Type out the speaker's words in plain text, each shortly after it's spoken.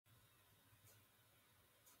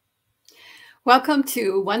Welcome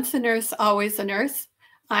to Once a Nurse, Always a Nurse.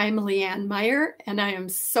 I'm Leanne Meier, and I am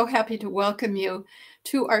so happy to welcome you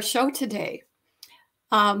to our show today.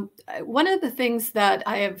 One of the things that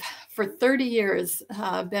I have for 30 years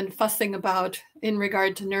been fussing about in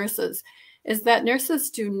regard to nurses is that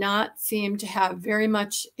nurses do not seem to have very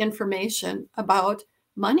much information about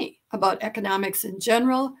money, about economics in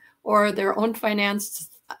general, or their own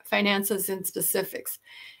finances in specifics.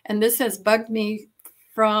 And this has bugged me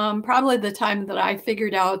from probably the time that I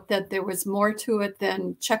figured out that there was more to it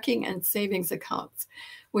than checking and savings accounts,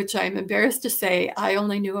 which I'm embarrassed to say I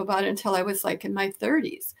only knew about until I was like in my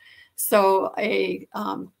 30s. So a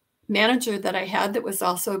manager that I had that was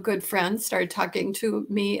also a good friend started talking to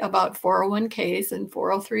me about 401ks and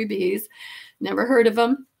 403bs. Never heard of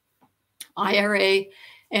them. IRA.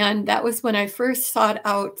 And that was when I first sought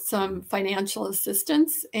out some financial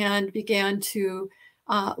assistance and began to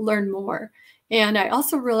learn more. And I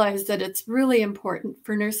also realized that it's really important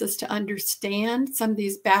for nurses to understand some of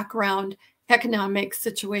these background economic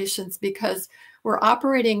situations because we're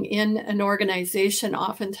operating in an organization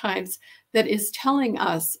oftentimes that is telling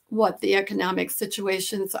us what the economic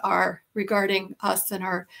situations are regarding us and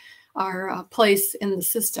our place in the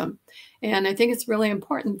system. And I think it's really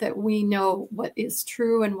important that we know what is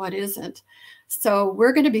true and what isn't. So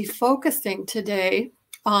we're going to be focusing today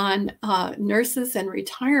on nurses and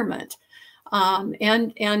retirement.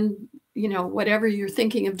 And you know, whatever you're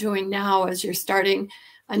thinking of doing now as you're starting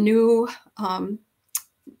a new,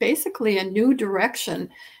 basically a new direction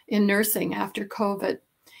in nursing after COVID.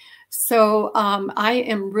 So I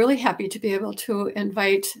am really happy to be able to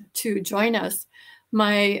invite to join us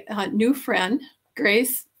my new friend,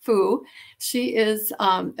 Grace Fu. She is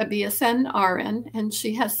a BSN RN, and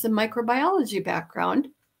she has some microbiology background.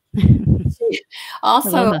 She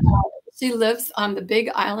also she lives on the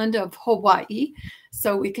big island of Hawaii,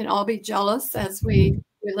 so we can all be jealous as we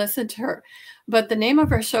listen to her. But the name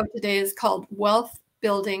of our show today is called Wealth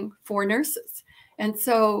Building for Nurses. And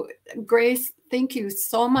so, Grace, thank you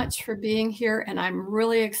so much for being here, and I'm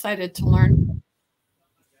really excited to learn.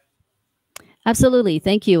 Absolutely.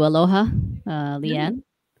 Thank you. Aloha, Leanne.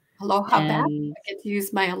 Aloha back. I get to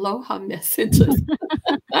use my aloha messages.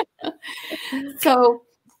 So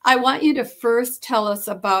I want you to first tell us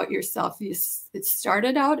about yourself. It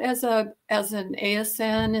started out as an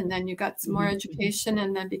ASN, and then you got some more education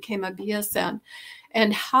and then became a BSN.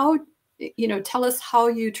 And how, you know, tell us how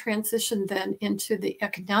you transitioned then into the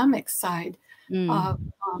economic side of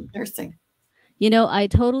nursing. You know, I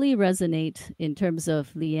totally resonate in terms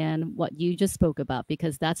of, Leanne, what you just spoke about,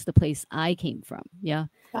 because that's the place I came from. Yeah.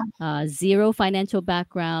 Zero financial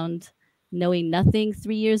background, knowing nothing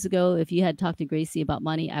 3 years ago. If you had talked to Gracie about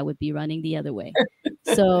money, I would be running the other way.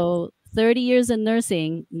 So 30 years in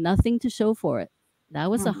nursing, nothing to show for it. That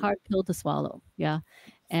was a hard pill to swallow. Yeah.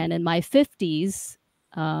 And in my 50s,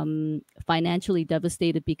 financially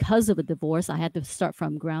devastated because of a divorce, I had to start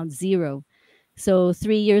from ground zero. So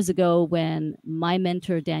 3 years ago, when my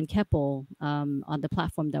mentor, Dan Keppel, on the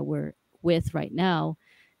platform that we're with right now,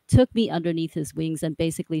 took me underneath his wings and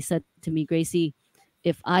basically said to me, Gracie,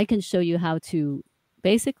 if I can show you how to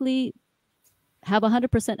basically have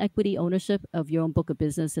 100% equity ownership of your own book of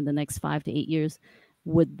business in the next 5 to 8 years,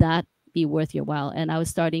 would that be worth your while? And I was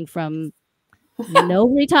starting from no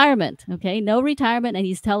retirement, okay? No retirement. And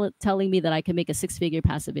he's telling me that I can make a 6-figure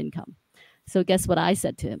passive income. So guess what I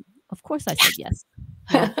said to him? Of course I said yes.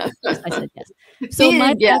 Yeah, of course I said yes. So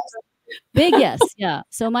big yes. Yeah.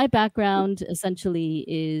 So my background essentially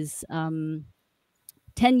is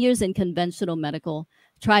 10 years in conventional medical,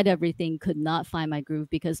 tried everything, could not find my groove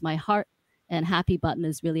because my heart and happy button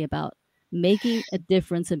is really about making a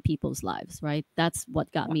difference in people's lives, right? That's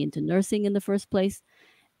what got me into nursing in the first place.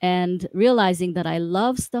 And realizing that I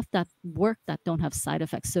love stuff that work that don't have side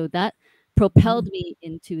effects. So that propelled me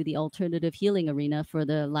into the alternative healing arena for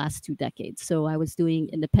the last 2 decades. So I was doing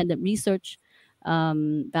independent research,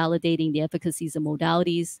 validating the efficacies of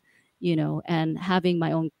modalities, you know, and having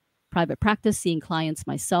my own private practice, seeing clients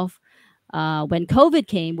myself. When COVID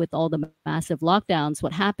came with all the massive lockdowns,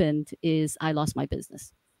 what happened is I lost my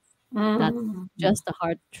business. That's just the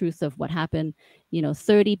hard truth of what happened. You know,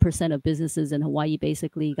 30% of businesses in Hawaii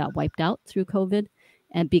basically got wiped out through COVID.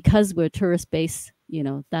 And because we're tourist based, you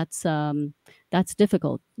know, that's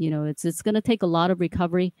difficult. You know, it's going to take a lot of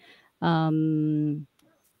recovery.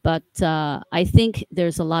 But I think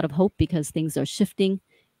there's a lot of hope because things are shifting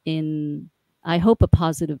in, I hope, a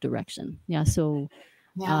positive direction. Yeah. So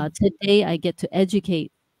today I get to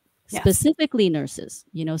educate specifically nurses,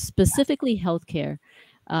 you know, specifically healthcare,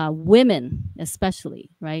 women especially,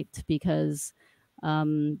 right? Because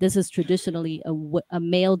This is traditionally a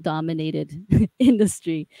male-dominated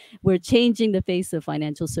industry. We're changing the face of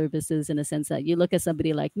financial services in a sense that you look at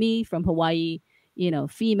somebody like me from Hawaii,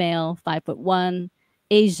 female, 5'1",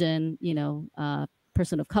 Asian,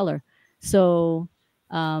 person of color. So,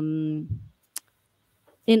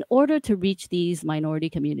 in order to reach these minority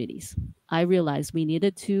communities, I realized we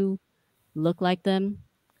needed to look like them,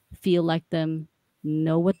 feel like them,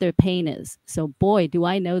 know what their pain is. So, boy, do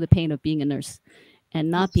I know the pain of being a nurse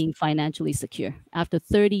and not being financially secure after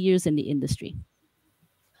 30 years in the industry.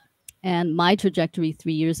 And my trajectory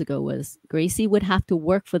 3 years ago was Gracie would have to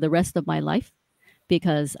work for the rest of my life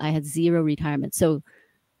because I had zero retirement. So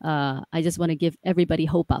I just want to give everybody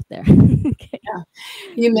hope out there. Okay. Yeah.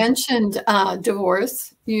 You mentioned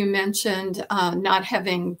divorce. You mentioned not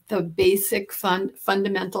having the basic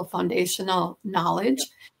fundamental foundational knowledge.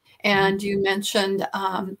 And you mentioned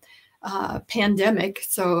pandemic,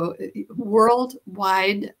 so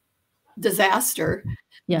worldwide disaster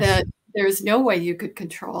Yes. that there's no way you could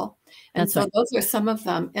control. And That's so right. those are some of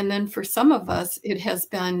them. And then for some of us, it has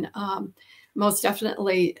been most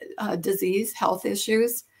definitely disease, health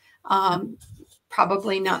issues,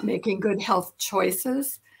 probably not making good health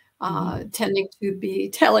choices, tending to be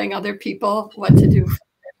telling other people what to do for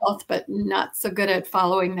their health, but not so good at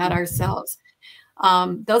following that ourselves.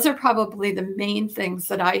 Those are probably the main things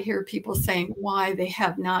that I hear people saying why they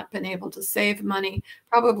have not been able to save money,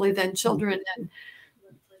 probably then children and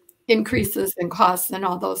increases in costs and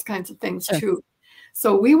all those kinds of things too.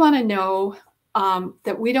 So we want to know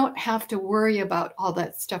that we don't have to worry about all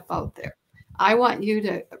that stuff out there. I want you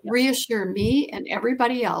to reassure me and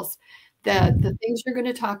everybody else that the things you're going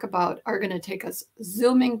to talk about are going to take us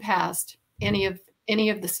zooming past any of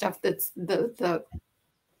the stuff that's the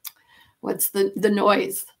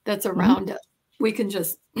noise that's around us. We can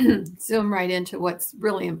just zoom right into what's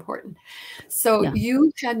really important. So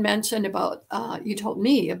you had mentioned about, you told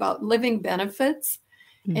me about living benefits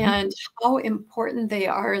and how important they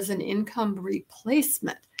are as an income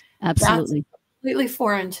replacement. Absolutely. That's completely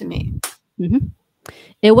foreign to me.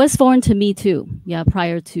 It was foreign to me too. Yeah,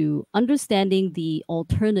 prior to understanding the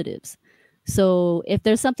alternatives. So if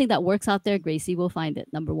there's something that works out there, Gracie will find it.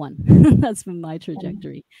 Number one, that's from my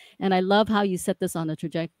trajectory. And I love how you set this on a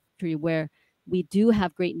trajectory where we do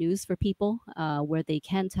have great news for people, where they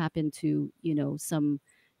can tap into, some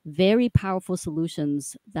very powerful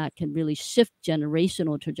solutions that can really shift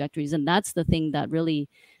generational trajectories. And that's the thing that really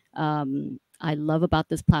I love about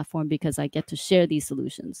this platform, because I get to share these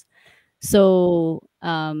solutions. So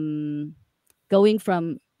going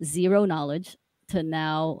from zero knowledge to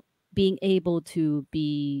now being able to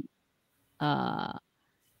be an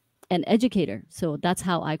educator. So that's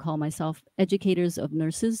how I call myself, educators of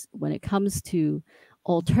nurses when it comes to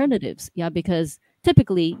alternatives. Yeah, because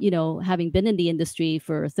typically, having been in the industry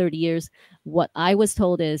for 30 years, what I was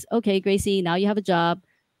told is, okay, Gracie, now you have a job,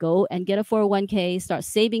 go and get a 401k, start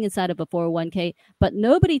saving inside of a 401k. But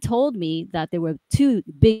nobody told me that there were two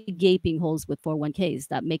big gaping holes with 401ks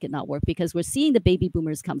that make it not work, because we're seeing the baby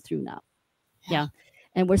boomers come through now. Yeah.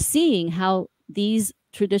 And we're seeing how these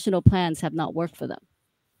traditional plans have not worked for them.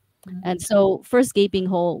 And so first gaping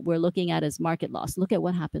hole we're looking at is market loss. Look at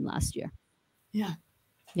what happened last year.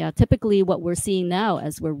 Yeah, typically what we're seeing now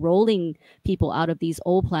as we're rolling people out of these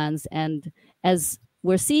old plans, and as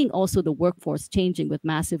we're seeing also the workforce changing with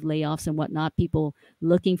massive layoffs and whatnot, people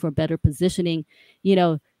looking for better positioning,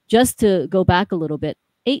 just to go back a little bit,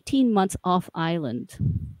 18 months off island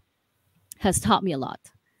has taught me a lot,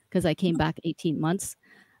 because I came back 18 months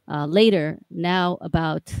later, now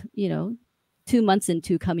about, 2 months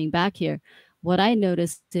into coming back here, what I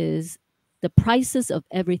noticed is the prices of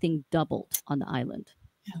everything doubled on the island.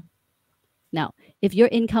 Now, if your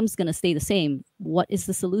income's going to stay the same, what is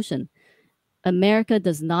the solution? America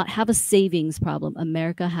does not have a savings problem.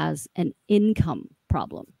 America has an income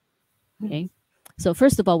problem. Okay. So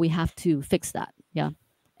first of all, we have to fix that. Yeah.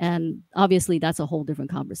 And obviously that's a whole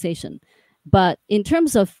different conversation. But in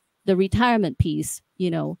terms of the retirement piece,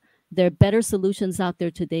 there are better solutions out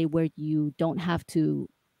there today where you don't have to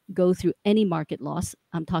go through any market loss.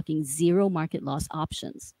 I'm talking zero market loss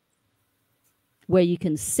options, where you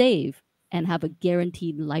can save and have a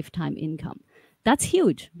guaranteed lifetime income. That's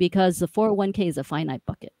huge, because the 401k is a finite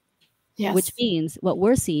bucket, which means what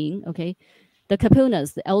we're seeing, okay, the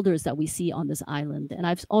kapunas, the elders that we see on this island, and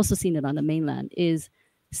I've also seen it on the mainland, is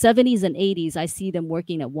 70s and 80s. I see them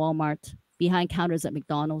working at Walmart, behind counters at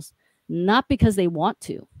McDonald's, not because they want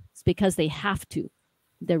to, it's because they have to.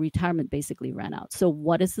 Their retirement basically ran out. So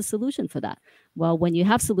what is the solution for that? Well, when you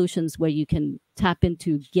have solutions where you can tap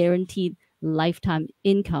into guaranteed lifetime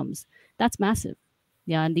incomes, that's massive.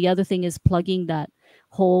 Yeah. And the other thing is plugging that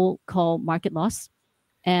hole called market loss.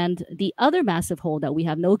 And the other massive hole that we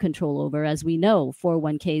have no control over, as we know,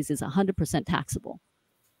 401ks is 100% taxable.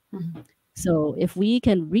 Mhm. So if we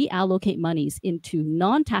can reallocate monies into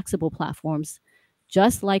non-taxable platforms,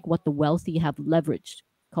 just like what the wealthy have leveraged,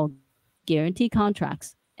 called guaranteed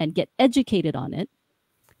contracts, and get educated on it,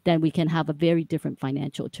 then we can have a very different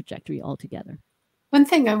financial trajectory altogether. One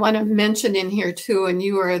thing I want to mention in here too, and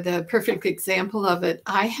you are the perfect example of it.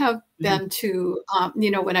 I have been to,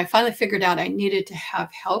 when I finally figured out I needed to have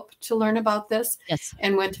help to learn about this Yes.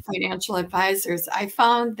 and went to financial advisors, I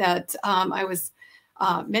found that I was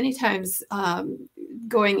many times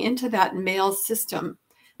going into that mail system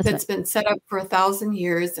That's that's right. been set up for 1,000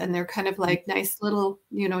 years, and they're kind of like nice little,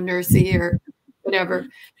 nursey or whatever.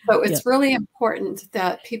 So Yeah. it's really important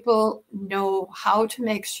that people know how to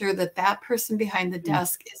make sure that that person behind the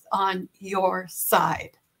desk is on your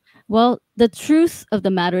side. Well, the truth of the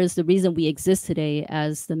matter is the reason we exist today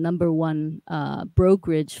as the number one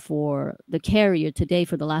brokerage for the carrier today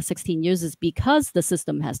for the last 16 years is because the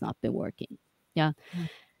system has not been working. Yeah.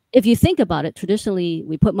 If you think about it, traditionally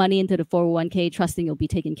we put money into the 401k trusting it'll be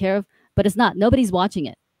taken care of, but it's not. Nobody's watching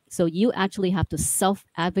it. So you actually have to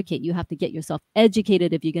self-advocate. You have to get yourself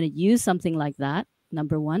educated if you're going to use something like that,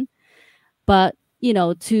 number one. But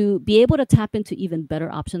to be able to tap into even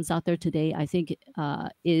better options out there today, I think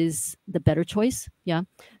is the better choice. Yeah.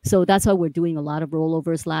 So that's why we're doing a lot of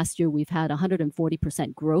rollovers. Last year, we've had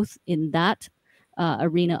 140% growth in that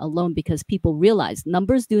arena alone because people realize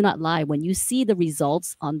numbers do not lie. When you see the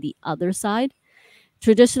results on the other side,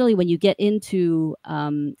 traditionally, when you get into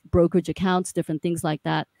brokerage accounts, different things like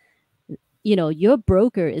that, your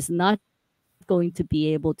broker is not going to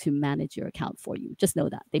be able to manage your account for you. Just know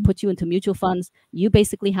that. They put you into mutual funds. You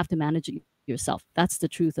basically have to manage it yourself. That's the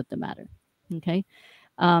truth of the matter. Okay.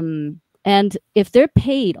 And if they're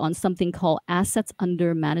paid on something called assets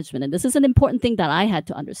under management, and this is an important thing that I had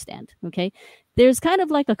to understand. Okay. There's kind of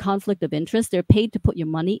like a conflict of interest. They're paid to put your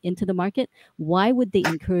money into the market. Why would they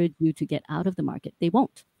encourage you to get out of the market? They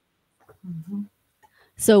won't. Mhm.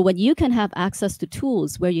 So when you can have access to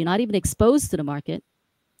tools where you're not even exposed to the market,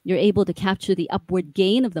 you're able to capture the upward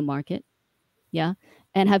gain of the market, yeah,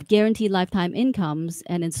 and have guaranteed lifetime incomes,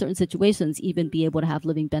 and in certain situations even be able to have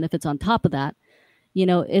living benefits on top of that.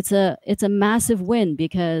 It's a massive win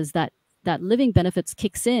because that living benefits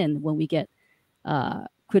kicks in when we get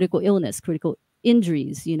critical illness, critical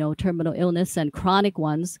injuries, terminal illness and chronic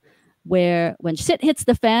ones, where when shit hits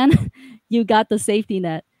the fan, you got the safety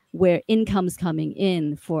net where income's coming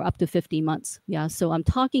in for up to 50 months. Yeah. So I'm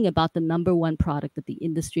talking about the number one product of the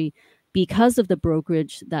industry because of the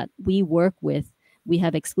brokerage that we work with. We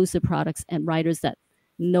have exclusive products and writers that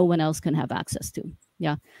no one else can have access to.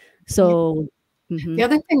 Yeah. So The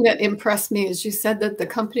other thing that impressed me is you said that the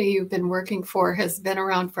company you've been working for has been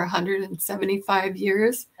around for 175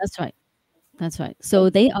 years. that's right. That's right. So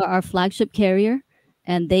they are our flagship carrier,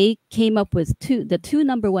 and they came up with the two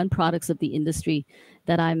number one products of the industry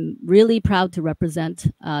that I'm really proud to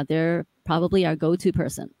represent. They're probably our go-to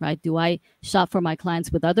person, right? Do I shop for my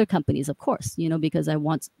clients with other companies? Of course, because I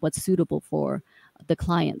want what's suitable for the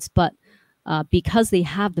clients. But because they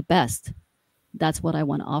have the best, that's what I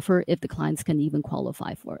want to offer if the clients can even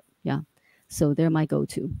qualify for it. Yeah. So they're my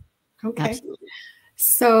go-to. Okay. Absolutely.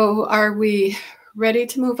 So are we ready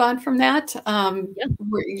to move on from that? Yeah.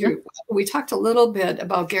 Sure. We talked a little bit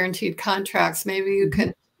about guaranteed contracts. Maybe you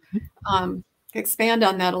can expand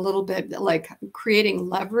on that a little bit, like creating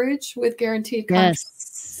leverage with guaranteed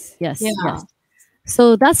contracts. Yes. Yeah. Yes.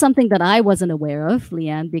 So that's something that I wasn't aware of,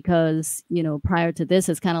 Leanne, because, prior to this,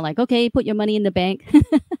 it's kind of like, okay, put your money in the bank,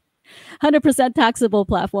 100% taxable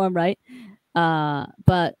platform, right?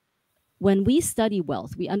 But when we study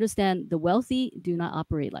wealth, we understand the wealthy do not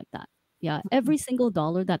operate like that. Yeah. Every single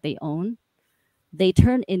dollar that they own, they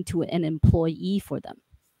turn into an employee for them.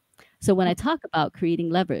 So when I talk about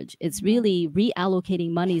creating leverage, it's really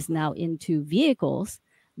reallocating monies now into vehicles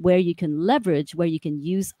where you can leverage, where you can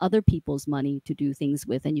use other people's money to do things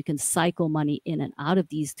with, and you can cycle money in and out of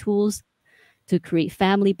these tools to create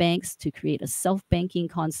family banks, to create a self-banking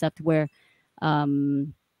concept where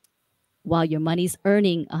while your money's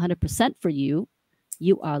earning 100% for you,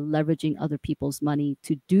 you are leveraging other people's money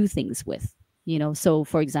to do things with. So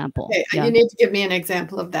for example, Okay, yeah, you need to give me an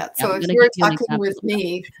example of that. yeah, So I'm if going to you're give you an talking example with of that.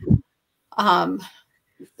 me,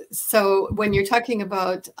 so when you're talking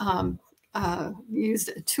about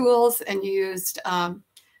used tools and you used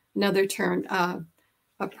another term,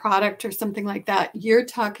 a product or something like that, you're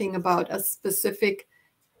talking about a specific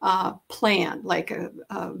plan, like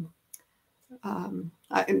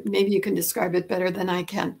maybe you can describe it better than I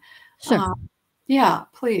can. Sure. Yeah,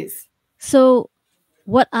 please. So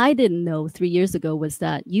what I didn't know 3 years ago was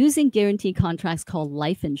that using guarantee contracts called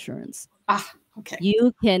life insurance, Ah, okay.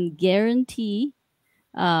 you can guarantee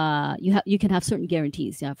you can have certain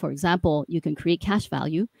guarantees. Yeah, for example, you can create cash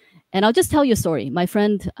value. And I'll just tell you a story. My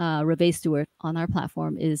friend Reve Stewart on our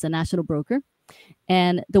platform is a national broker,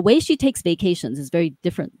 and the way she takes vacations is very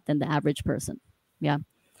different than the average person. Yeah.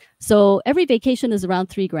 So every vacation is around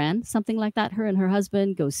 3 grand, something like that. Her and her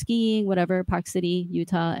husband go skiing, whatever, Park City,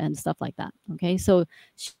 Utah, and stuff like that. Okay. So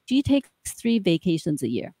she takes 3 vacations a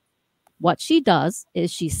year. What she does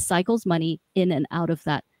is she cycles money in and out of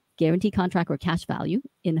that guarantee contract or cash value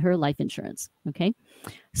in her life insurance. Okay.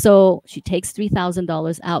 So she takes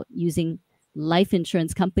 $3,000 out using life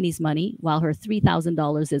insurance company's money while her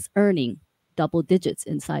 $3,000 is earning double digits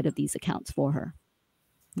inside of these accounts for her.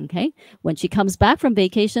 Okay. When she comes back from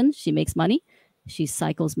vacation, she makes money. She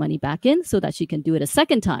cycles money back in so that she can do it a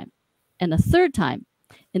second time and a third time.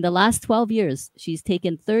 In the last 12 years, she's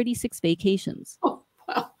taken 36 vacations. Oh,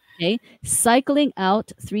 wow. Okay. Cycling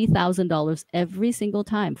out $3,000 every single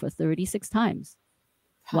time for 36 times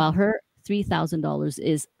while her $3,000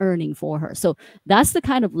 is earning for her. So that's the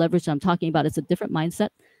kind of leverage I'm talking about. It's a different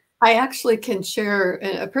mindset. I actually can share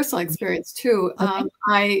a personal experience too. Okay.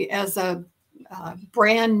 I, as a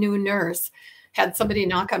brand new nurse, had somebody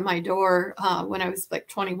knock on my door when I was like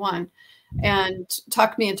 21 and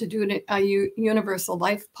talked me into doing a universal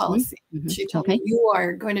life policy. She told me, you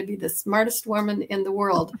are going to be the smartest woman in the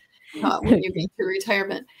world when you get to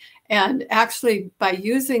retirement. And actually, by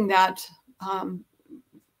using that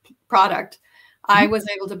product, I was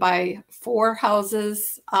able to buy 4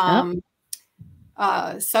 houses, 7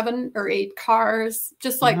 or 8 cars,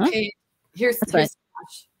 just like pay. Here's cash.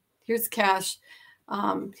 Here's cash.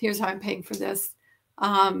 Here's how I'm paying for this.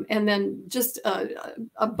 And then just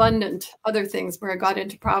abundant other things where I got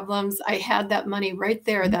into problems. I had that money right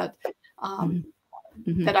there that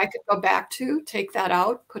that I could go back to, take that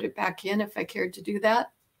out, put it back in if I cared to do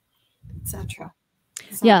that, etc.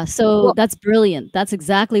 So, yeah, so that's brilliant. That's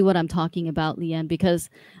exactly what I'm talking about, Leanne, because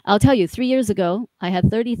I'll tell you, 3 years ago, I had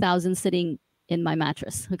 30,000 sitting in my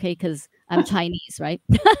mattress, okay, because I'm Chinese, right?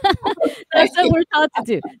 That's what we're taught to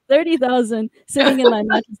do. 30,000 sitting in my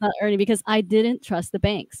mattress, not earning, because I didn't trust the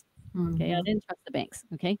banks. Okay, I didn't trust the banks.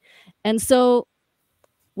 Okay, and so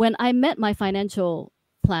when I met my financial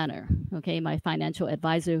planner, okay, my financial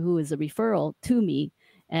advisor, who is a referral to me,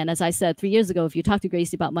 and as I said 3 years ago, if you talk to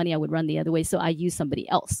Gracie about money, I would run the other way. So I use somebody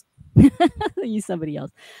else.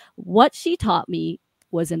 What she taught me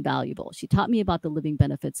was invaluable. She taught me about the living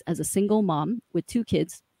benefits as a single mom with 2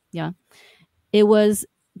 kids. Yeah. It was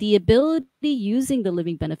the ability using the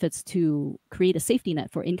living benefits to create a safety net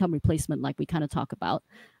for income replacement, like we kind of talk about,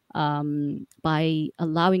 by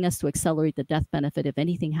allowing us to accelerate the death benefit if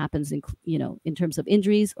anything happens in terms of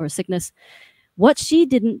injuries or sickness. What she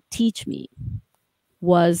didn't teach me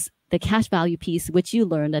was the cash value piece, which you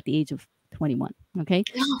learned at the age of 21. Okay.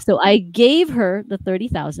 So I gave her the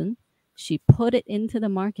 30,000. She put it into the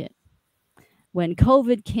market. When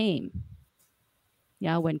COVID came,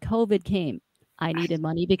 I needed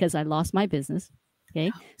money because I lost my business.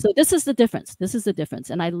 Okay. So this is the difference.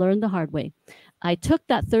 And I learned the hard way. I took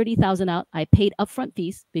that 30,000 out. I paid upfront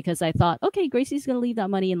fees because I thought, okay, Gracie's going to leave that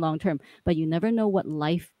money in long term, but you never know what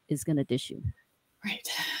life is going to dish you. Right.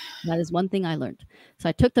 That is one thing I learned. So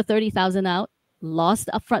I took the 30,000 out, lost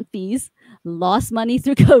upfront fees, lost money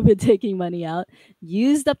through COVID taking money out,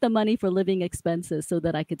 used up the money for living expenses so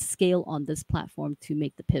that I could scale on this platform to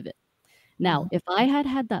make the pivot. Now, if I had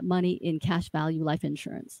had that money in cash value life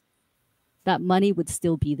insurance, that money would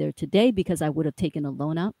still be there today because I would have taken a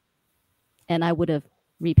loan out and I would have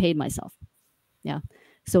repaid myself. Yeah.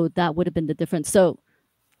 So that would have been the difference. So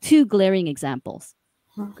 2 glaring examples,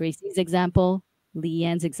 Gracie's example,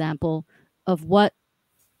 Leanne's example of what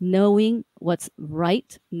knowing what's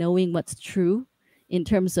right, knowing what's true in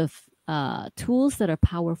terms of tools that are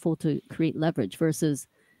powerful to create leverage versus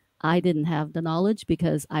I didn't have the knowledge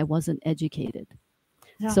because I wasn't educated.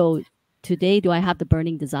 Yeah. So today, do I have the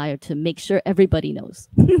burning desire to make sure everybody knows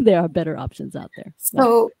there are better options out there?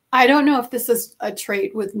 So I don't know if this is a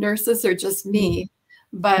trait with nurses or just me,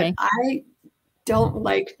 but I don't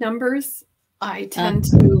like numbers. I tend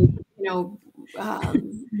to,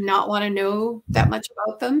 not want to know that much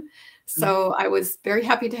about them. So I was very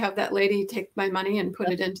happy to have that lady take my money and put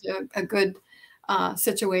it into a good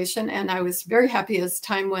situation. And I was very happy as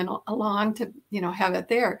time went along to, have it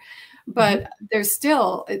there. But there's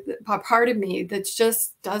still a part of me that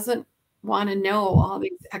just doesn't want to know all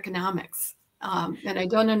these economics. And I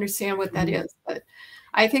don't understand what that is. But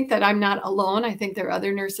I think that I'm not alone. I think there are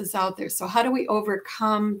other nurses out there. So how do we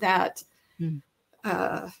overcome that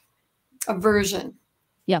aversion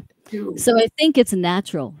Yeah. to. So I think it's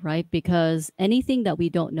natural, right? Because anything that we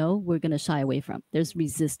don't know, we're going to shy away from. There's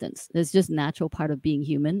resistance. It's just natural part of being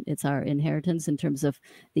human. It's our inheritance in terms of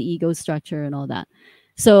the ego structure and all that.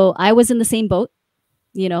 So I was in the same boat.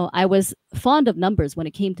 I was fond of numbers when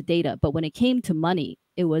it came to data, but when it came to money,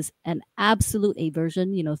 it was an absolute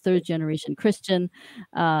aversion. Third generation Christian.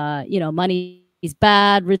 Money is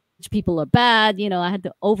bad. Rich people are bad. I had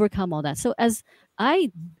to overcome all that. So as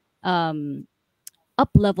I um, up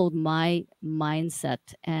leveled my mindset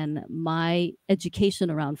and my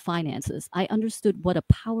education around finances, I understood what a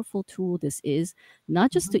powerful tool this is,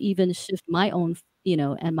 not just to even shift my own,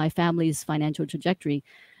 and my family's financial trajectory,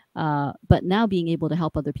 but now being able to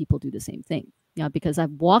help other people do the same thing. Yeah, because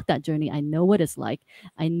I've walked that journey. I know what it's like.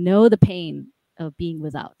 I know the pain of being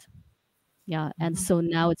without. Yeah. And so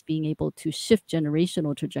now it's being able to shift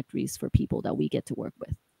generational trajectories for people that we get to work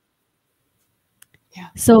with. Yeah.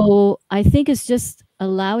 So I think it's just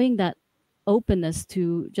allowing that openness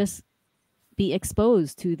to just be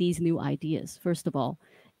exposed to these new ideas, first of all,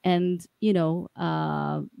 and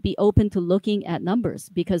be open to looking at numbers,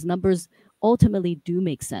 because numbers ultimately do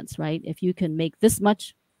make sense, right? If you can make this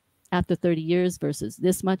much after 30 years versus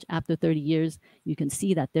this much after 30 years, you can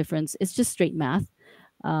see that difference. It's just straight math.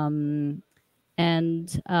 And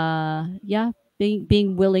yeah,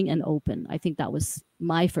 being willing and open. I think that was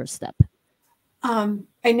my first step.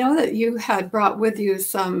 I know that you had brought with you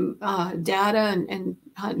some data and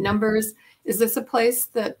numbers. Is this a place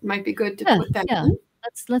that might be good to Yeah, put that yeah. in?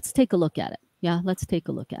 Let's take a look at it. Yeah, let's take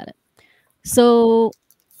a look at it. So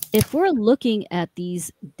if we're looking at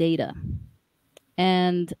these data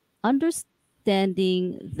and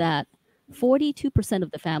understanding that 42%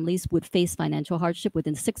 of the families would face financial hardship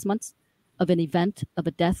within 6 months of an event, of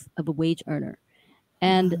a death of a wage earner.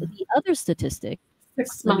 And the other statistic,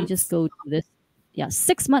 6 let me just months. go to this. Yeah,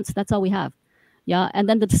 6 months, that's all we have. Yeah, and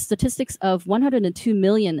then the statistics of 102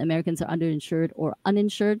 million Americans are underinsured or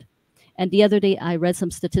uninsured. And the other day, I read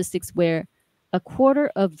some statistics where a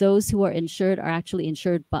quarter of those who are insured are actually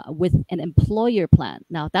insured with an employer plan.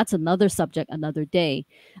 Now, that's another subject, another day.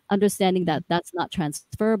 Understanding that that's not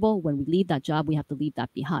transferable. When we leave that job, we have to leave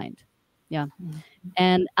that behind. Yeah.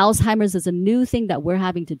 And Alzheimer's is a new thing that we're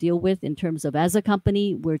having to deal with in terms of, as a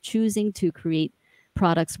company, we're choosing to create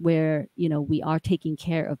products where we are taking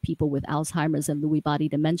care of people with Alzheimer's and Lewy body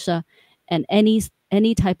dementia and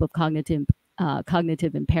any type of cognitive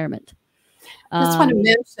impairment. Just want to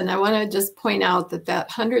mention, I want to just point out that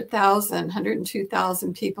 100,000,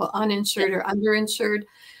 102,000 people uninsured or underinsured,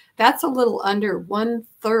 that's a little under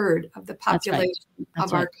 1/3 of the population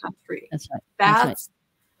of our country. That's right. That's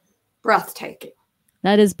breathtaking.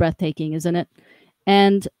 That is breathtaking, isn't it?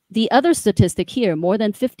 And the other statistic here, more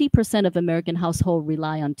than 50% of American households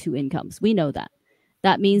rely on two incomes. We know that.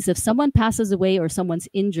 That means if someone passes away or someone's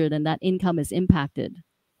injured and that income is impacted,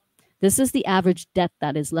 this is the average debt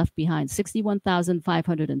that is left behind,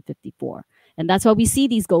 61,554. And that's why we see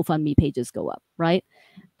these GoFundMe pages go up, right?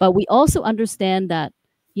 But we also understand that,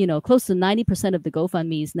 close to 90% of the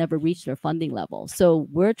GoFundMes never reach their funding level. So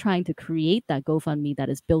we're trying to create that GoFundMe that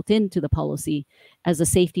is built into the policy as a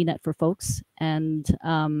safety net for folks. And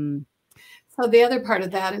so the other part of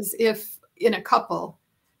that is, if in a couple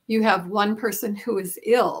you have one person who is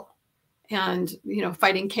ill and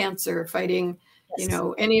fighting cancer, fighting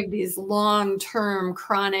any of these long-term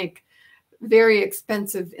chronic, very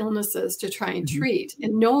expensive illnesses to try and treat,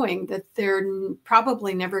 and knowing that they're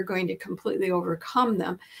probably never going to completely overcome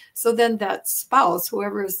them. So then that spouse,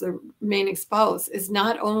 whoever is the remaining spouse, is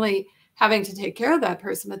not only having to take care of that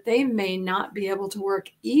person, but they may not be able to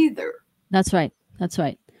work either. That's right. That's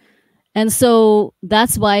right. And so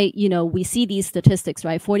that's why, we see these statistics,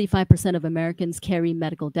 right? 45% of Americans carry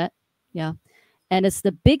medical debt. Yeah. And it's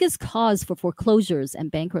the biggest cause for foreclosures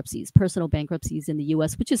and bankruptcies, personal bankruptcies in the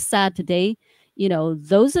US, which is sad today.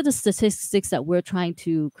 Those are the statistics that we're trying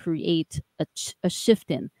to create a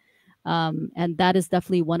shift in. And that is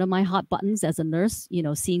definitely one of my hot buttons as a nurse,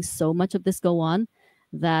 seeing so much of this go on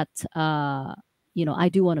that, I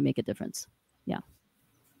do want to make a difference. Yeah.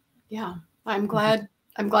 Yeah. I'm glad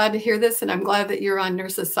to hear this. And I'm glad that you're on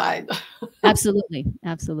nurse's side. Absolutely.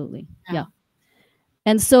 Absolutely. Yeah.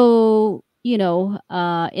 And so,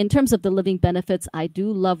 in terms of the living benefits, I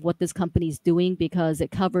do love what this company is doing because it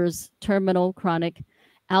covers terminal, chronic,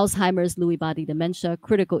 Alzheimer's, Lewy body dementia,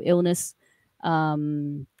 critical illness.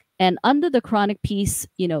 And under the chronic piece,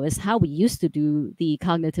 is how we used to do the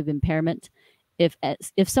cognitive impairment.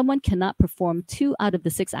 If someone cannot perform 2 out of the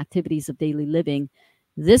 6 activities of daily living,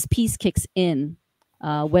 this piece kicks in,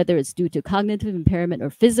 whether it's due to cognitive impairment or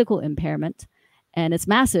physical impairment. And it's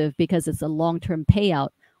massive because it's a long-term payout,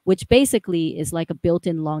 which basically is like a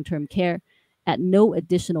built-in long-term care at no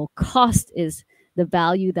additional cost is the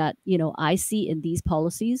value that, I see in these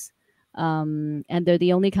policies. And they're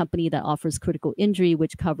the only company that offers critical injury,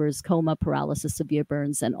 which covers coma, paralysis, severe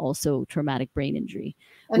burns, and also traumatic brain injury.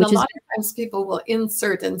 And a lot of times people will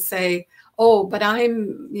insert and say, oh, but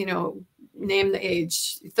I'm, name the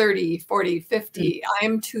age, 30, 40, 50.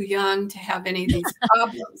 I'm too young to have any of these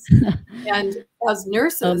problems. And as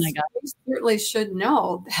nurses, we certainly should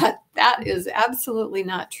know that that is absolutely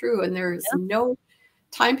not true. And there's no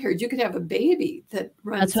time period. You could have a baby that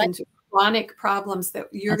runs into chronic problems that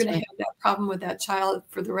you're going to have that problem with that child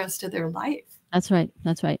for the rest of their life. That's right.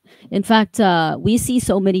 That's right. In fact, we see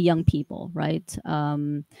so many young people, right?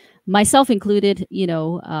 Myself included,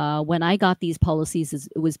 when I got these policies,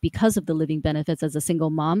 it was because of the living benefits as a single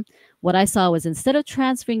mom. What I saw was instead of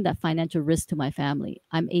transferring that financial risk to my family,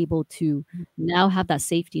 I'm able to now have that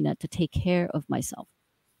safety net to take care of myself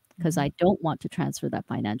because I don't want to transfer that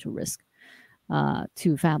financial risk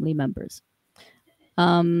to family members.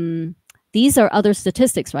 These are other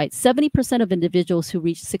statistics, right? 70% of individuals who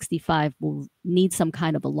reach 65 will need some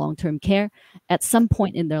kind of a long-term care at some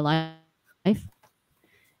point in their life.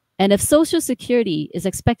 And if Social Security is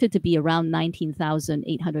expected to be around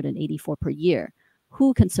 $19,884 per year,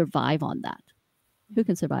 who can survive on that? Who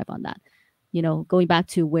can survive on that? Going back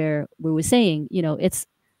to where we were saying, it's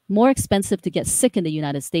more expensive to get sick in the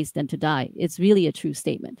United States than to die. It's really a true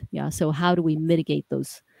statement. Yeah. So how do we mitigate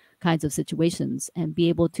those kinds of situations and be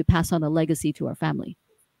able to pass on a legacy to our family?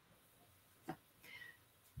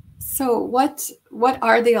 So what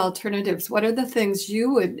are the alternatives? What are the things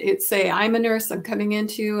you would say? I'm a nurse, I'm coming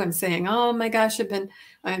into you, I'm saying, oh my gosh,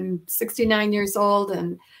 I'm 69 years old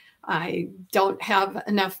and I don't have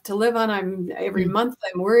enough to live on. Every month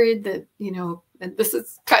I'm worried that, and this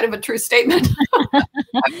is kind of a true statement.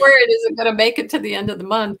 I'm worried, is it going to make it to the end of the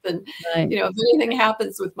month? And, if anything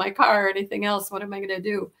happens with my car or anything else, what am I going to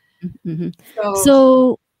do?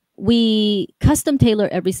 So we custom tailor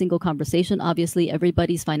every single conversation. Obviously,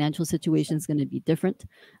 everybody's financial situation is going to be different.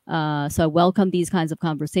 So I welcome these kinds of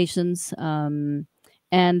conversations. And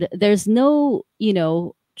there's no,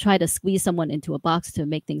 try to squeeze someone into a box to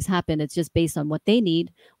make things happen. It's just based on what they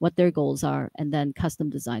need, what their goals are, and then custom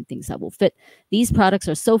design things that will fit. These products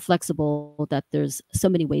are so flexible that there's so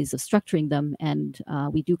many ways of structuring them. And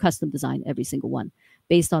we do custom design every single one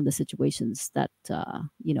based on the situations that,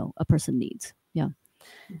 a person needs. Yeah.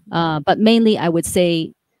 But mainly, I would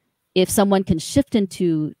say if someone can shift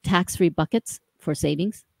into tax-free buckets for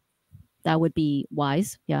savings, that would be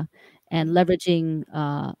wise. Yeah. And leveraging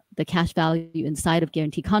the cash value inside of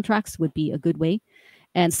guarantee contracts would be a good way.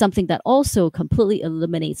 And something that also completely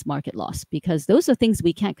eliminates market loss, because those are things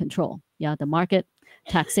we can't control. Yeah. The market,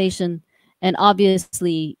 taxation, and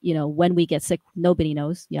obviously, when we get sick, nobody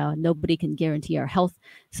knows. Yeah. Nobody can guarantee our health.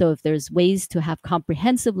 So if there's ways to have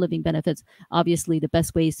comprehensive living benefits, obviously the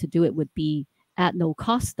best ways to do it would be at no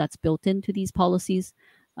cost. That's built into these policies.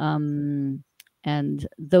 And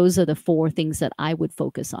those are the 4 things that I would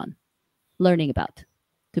focus on learning about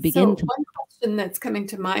to begin. So one question that's coming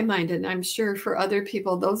to my mind, and I'm sure for other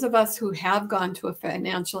people, those of us who have gone to a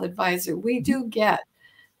financial advisor, we do get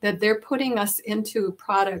that they're putting us into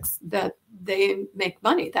products that they make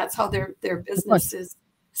money. That's how their business is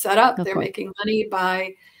set up. They're making money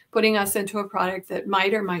by putting us into a product that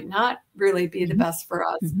might or might not really be the best for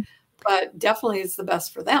us, but definitely is the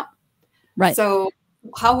best for them. Right. So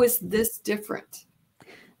how is this different?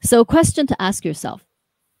 So question to ask yourself.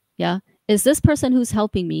 Yeah. Is this person who's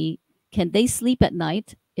helping me, can they sleep at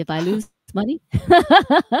night if I lose money?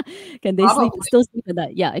 Can they still sleep at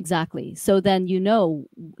night? Yeah, exactly. So then who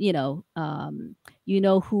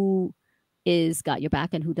is got your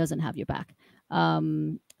back and who doesn't have your back.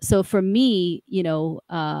 So for me,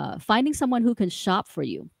 finding someone who can shop for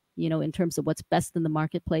you, in terms of what's best in the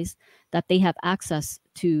marketplace, that they have access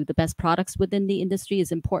to the best products within the industry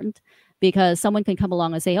is important, because someone can come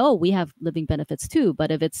along and say, oh, we have living benefits too. But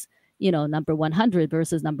if it's, number 100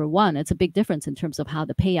 versus number 1, it's a big difference in terms of how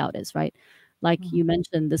the payout is, right? Like you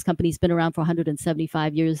mentioned, this company's been around for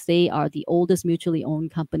 175 years. They are the oldest mutually owned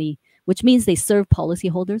company, which means they serve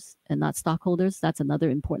policyholders and not stockholders. That's another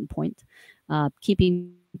important point.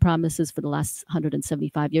 Keeping promises for the last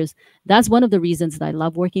 175 years. That's one of the reasons that I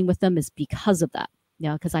love working with them, is because of that.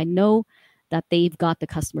 Yeah, because I know that they've got the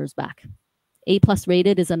customers back. A+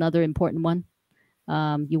 rated is another important one.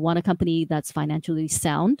 You want a company that's financially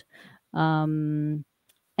sound. And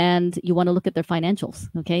and you want to look at their financials.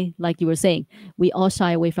 Okay, like you were saying, we all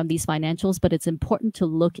shy away from these financials, but it's important to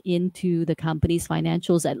look into the company's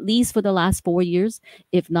financials at least for the last 4 years,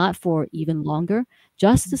 if not for even longer,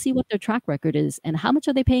 just to see what their track record is and how much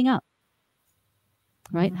are they paying out.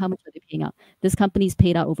 Right? How much are they paying out? This company's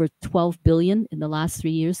paid out over 12 billion in the last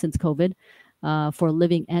 3 years since COVID for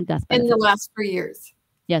living and death benefits. In the last 3 years.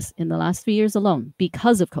 Yes, in the last 3 years alone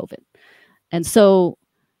because of COVID. And so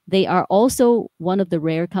they are also one of the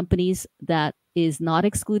rare companies that is not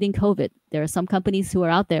excluding COVID. There are some companies who are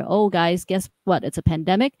out there, oh, guys, guess what? It's a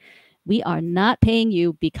pandemic. We are not paying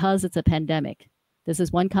you because it's a pandemic. This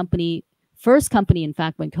is one company, first company, in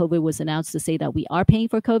fact, when COVID was announced to say that we are paying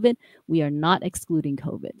for COVID, we are not excluding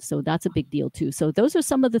COVID. So that's a big deal too. So those are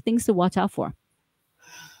some of the things to watch out for.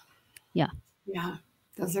 Yeah. Yeah,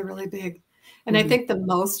 those are really big. And I think the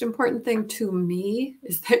most important thing to me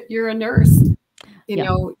is that you're a nurse. You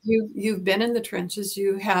know, you've been in the trenches.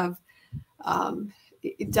 You have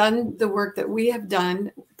done the work that we have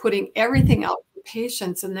done, putting everything out for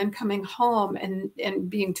patients, and then coming home and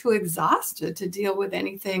being too exhausted to deal with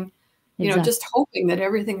anything. You know, just hoping that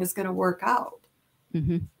everything is going to work out.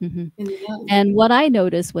 In the end. And what I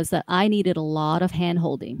noticed was that I needed a lot of hand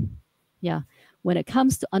holding. Yeah. When it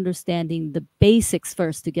comes to understanding the basics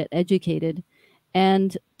first to get educated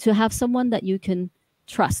and to have someone that you can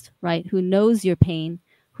trust, right? Who knows your pain,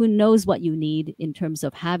 who knows what you need in terms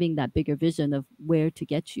of having that bigger vision of where to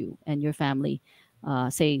get you and your family,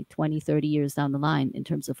 say 20, 30 years down the line in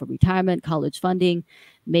terms of a retirement, college funding.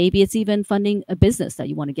 Maybe it's even funding a business that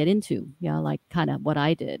you want to get into. Yeah, like kind of what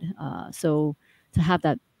I did. So to have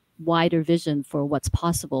that wider vision for what's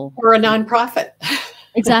possible. Or a nonprofit.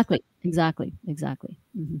 Exactly.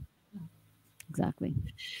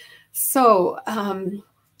 So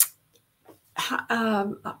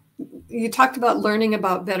you talked about learning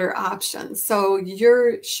about better options. So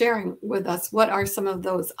you're sharing with us, what are some of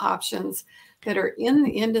those options that are in the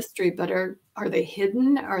industry, but are they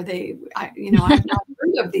hidden? Are they, you know, I've not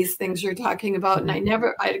heard of these things you're talking about. And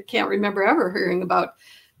I can't remember ever hearing about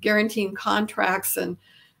guaranteeing contracts and,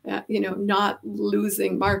 you know, not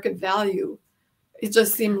losing market value. It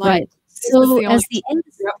just seemed like, so as the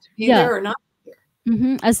industry, you have to be there or not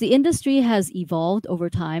there. As the industry has evolved over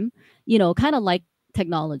time, you know, kind of like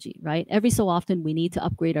technology, right? Every so often we need to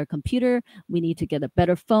upgrade our computer. We need to get a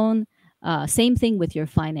better phone. Same thing with your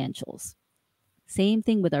financials. Same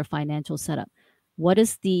thing with our financial setup. What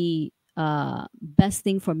is the best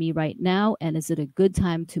thing for me right now? And is it a good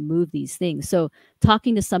time to move these things? So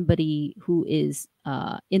talking to somebody who is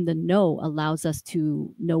in the know allows us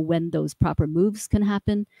to know when those proper moves can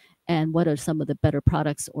happen and what are some of the better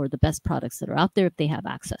products or the best products that are out there if they have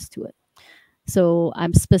access to it. So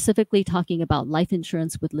I'm specifically talking about life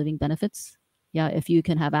insurance with living benefits. Yeah, if you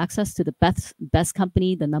can have access to the best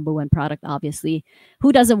company, the #1 product, obviously,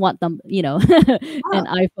 who doesn't want them, you know, an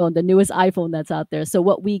iPhone, the newest iPhone that's out there. So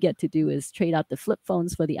what we get to do is trade out the flip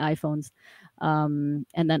phones for the iPhones. And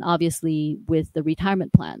then obviously with the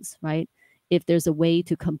retirement plans, right? If there's a way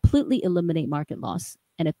to completely eliminate market loss,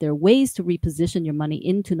 and if there are ways to reposition your money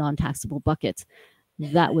into non-taxable buckets,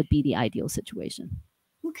 that would be the ideal situation.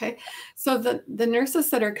 Okay. So the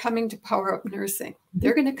nurses that are coming to Power Up Nursing,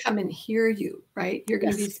 they're going to come and hear you, right? You're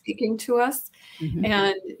going to be speaking to us.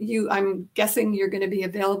 And I'm guessing you're going to be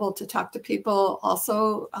available to talk to people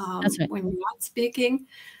also when you're not speaking.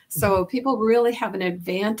 So people really have an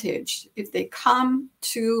advantage if they come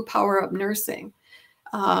to Power Up Nursing.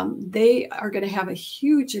 They are going to have a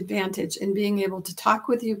huge advantage in being able to talk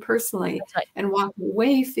with you personally and walk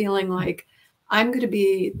away feeling like, I'm going to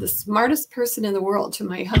be the smartest person in the world to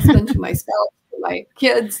my husband, to my spouse, to my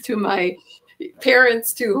kids, to my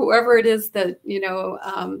parents, to whoever it is that, you know,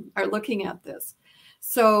 are looking at this.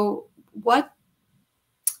 So what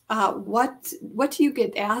do you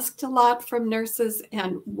get asked a lot from nurses,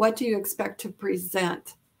 and what do you expect to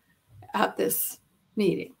present at this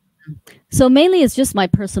meeting? So mainly it's just my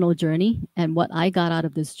personal journey and what I got out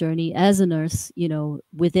of this journey as a nurse, you know,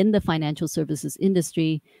 within the financial services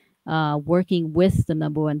industry, working with the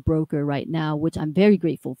 #1 broker right now, which I'm very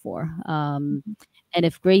grateful for. And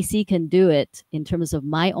if Gracie can do it in terms of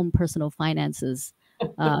my own personal finances,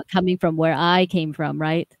 coming from where I came from,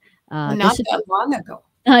 right? Not that long ago.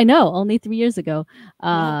 I know, only 3 years ago.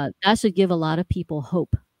 That should give a lot of people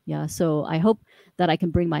hope. Yeah. So I hope that I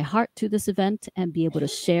can bring my heart to this event and be able to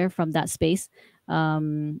share from that space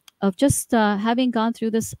of just having gone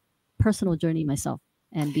through this personal journey myself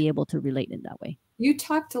and be able to relate in that way. You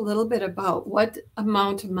talked a little bit about what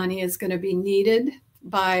amount of money is going to be needed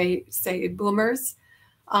by, say, boomers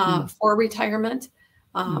for retirement.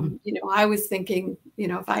 You know, I was thinking, you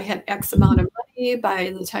know, if I had X amount of money me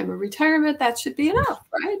by the time of retirement, that should be enough,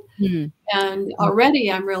 right? Mhm. And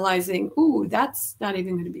already I'm realizing, ooh, that's not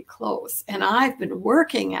even going to be close. And I've been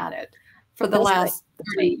working at it for the That's right. last That's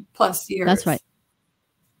right. 30 plus That's right. years.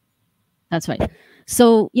 That's right.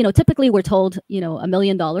 So, typically we're told, $1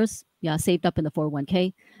 million, yeah, saved up in the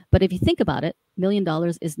 401k. But if you think about it, $1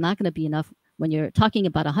 million is not going to be enough when you're talking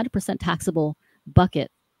about 100% taxable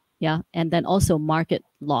bucket. Yeah. And then also market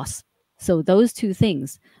loss. So those two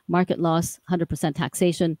things, market loss, 100%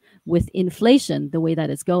 taxation with inflation, the way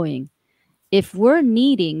that it's going, if we're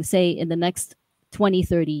needing, say, in the next 20,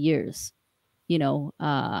 30 years,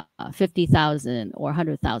 50,000 or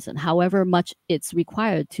 100,000, however much it's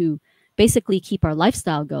required to basically keep our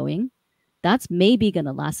lifestyle going, that's maybe going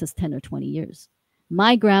to last us 10 or 20 years.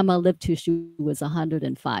 My grandma lived till she was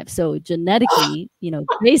 105. So genetically,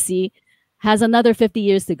 Gracie has another 50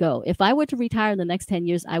 years to go. If I were to retire in the next 10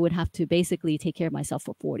 years, I would have to basically take care of myself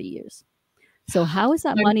for 40 years. So how is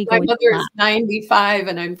that money My going to mother is last? 95,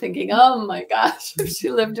 and I'm thinking, oh my gosh, if she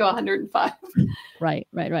lived to 105. Right.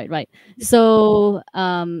 So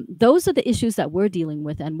those are the issues that we're dealing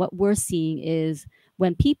with. And what we're seeing is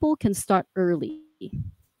when people can start early,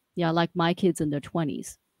 yeah, like my kids in their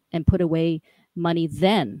 20s, and put away money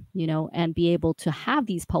then, and be able to have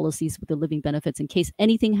these policies with the living benefits in case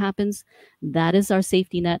anything happens. That is our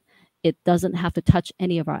safety net. It doesn't have to touch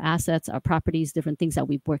any of our assets, our properties, different things that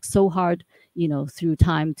we've worked so hard, through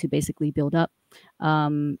time to basically build up.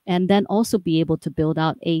 And then also be able to build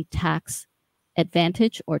out a tax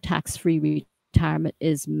advantage or tax-free retirement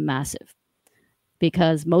is massive,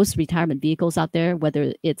 because most retirement vehicles out there,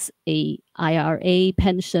 whether it's a IRA,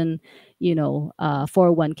 pension,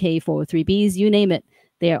 401k, 403bs, you name it,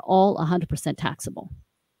 they are all 100% taxable.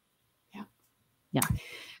 Yeah. Yeah.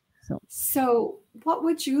 So what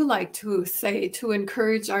would you like to say to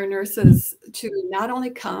encourage our nurses to not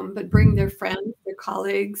only come, but bring their friends, their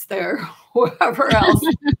colleagues, their whoever else?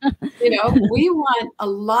 We want a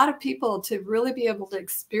lot of people to really be able to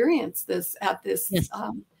experience this at this, Yes.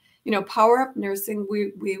 Power Up Nursing.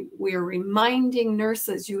 We are reminding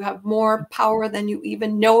nurses you have more power than you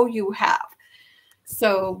even know you have.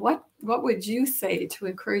 So what would you say to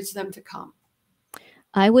encourage them to come?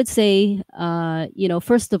 I would say,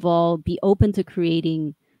 first of all, be open to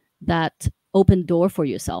creating that open door for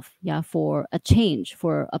yourself. Yeah. For a change,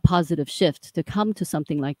 for a positive shift, to come to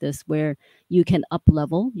something like this where you can up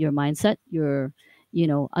level your mindset, your,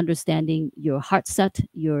 understanding, your heart set,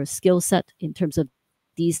 your skill set in terms of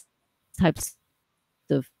these types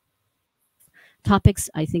of topics.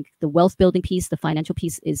 I think the wealth building piece, the financial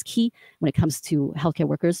piece is key when it comes to healthcare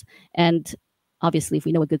workers. And obviously, if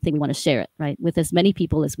we know a good thing, we want to share it, right, with as many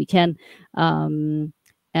people as we can, and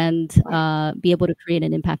be able to create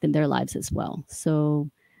an impact in their lives as well. So,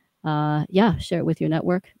 yeah, share it with your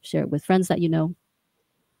network, share it with friends that you know,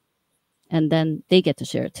 and then they get to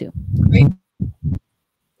share it too. Great.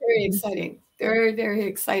 Very exciting. Very, very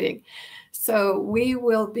exciting. So we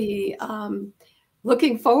will be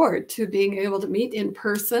looking forward to being able to meet in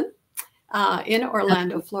person in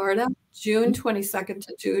Orlando, Florida, June 22nd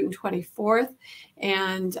to June 24th.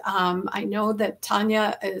 And I know that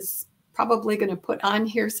Tanya is probably going to put on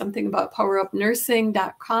here something about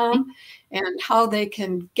powerupnursing.com and how they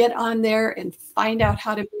can get on there and find out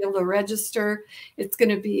how to be able to register. It's going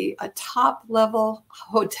to be a top level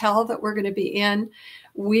hotel that we're going to be in.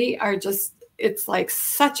 We are just, it's like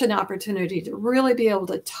such an opportunity to really be able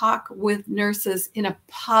to talk with nurses in a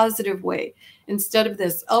positive way instead of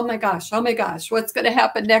this, oh my gosh, what's going to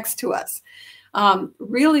happen next to us?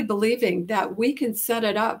 Really believing that we can set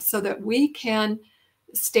it up so that we can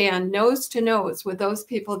stand nose to nose with those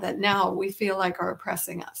people that now we feel like are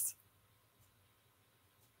oppressing us.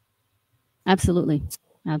 Absolutely.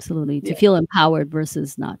 Absolutely. To feel empowered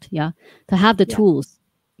versus not. Yeah. To have the tools.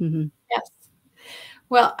 Yes.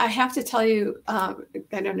 Well, I have to tell you, I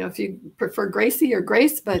don't know if you prefer Gracie or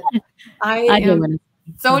Grace, but I am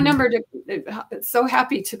so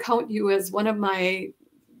happy to count you as one of my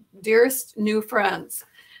dearest new friends.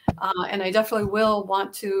 And I definitely will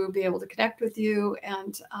want to be able to connect with you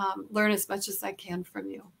and learn as much as I can from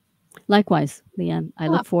you. Likewise, Leanne. I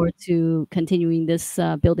look forward to continuing this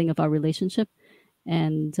building of our relationship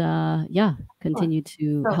and continue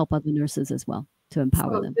to help other nurses as well, to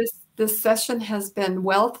empower them. This session has been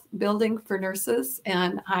wealth building for nurses,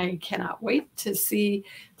 and I cannot wait to see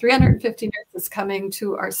 350 nurses coming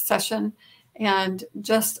to our session and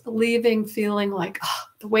just leaving feeling like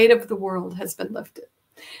the weight of the world has been lifted.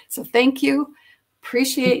 So thank you.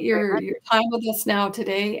 Appreciate your time with us now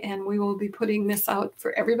today, and we will be putting this out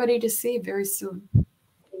for everybody to see very soon.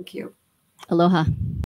 Thank you. Aloha.